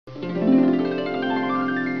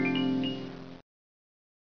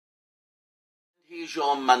Greetings,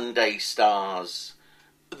 your Monday stars.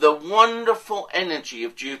 The wonderful energy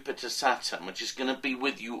of Jupiter-Saturn, which is going to be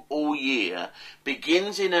with you all year,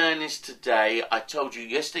 begins in earnest today. I told you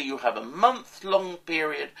yesterday you have a month-long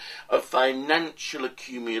period of financial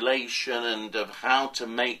accumulation and of how to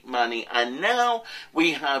make money. And now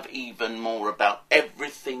we have even more about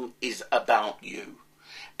everything is about you.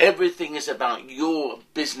 Everything is about your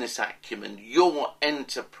business acumen, your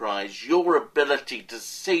enterprise, your ability to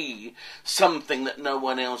see something that no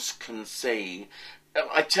one else can see.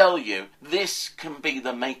 I tell you, this can be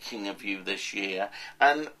the making of you this year,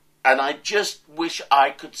 and I just wish I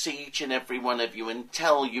could see each and every one of you and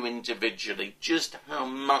tell you individually just how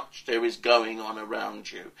much there is going on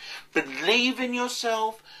around you. Believe in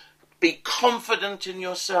yourself, be confident in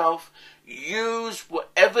yourself, use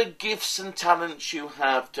whatever gifts and talents you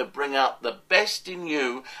have to bring out the best in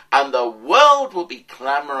you, and the world will be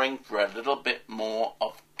clamouring for a little bit more of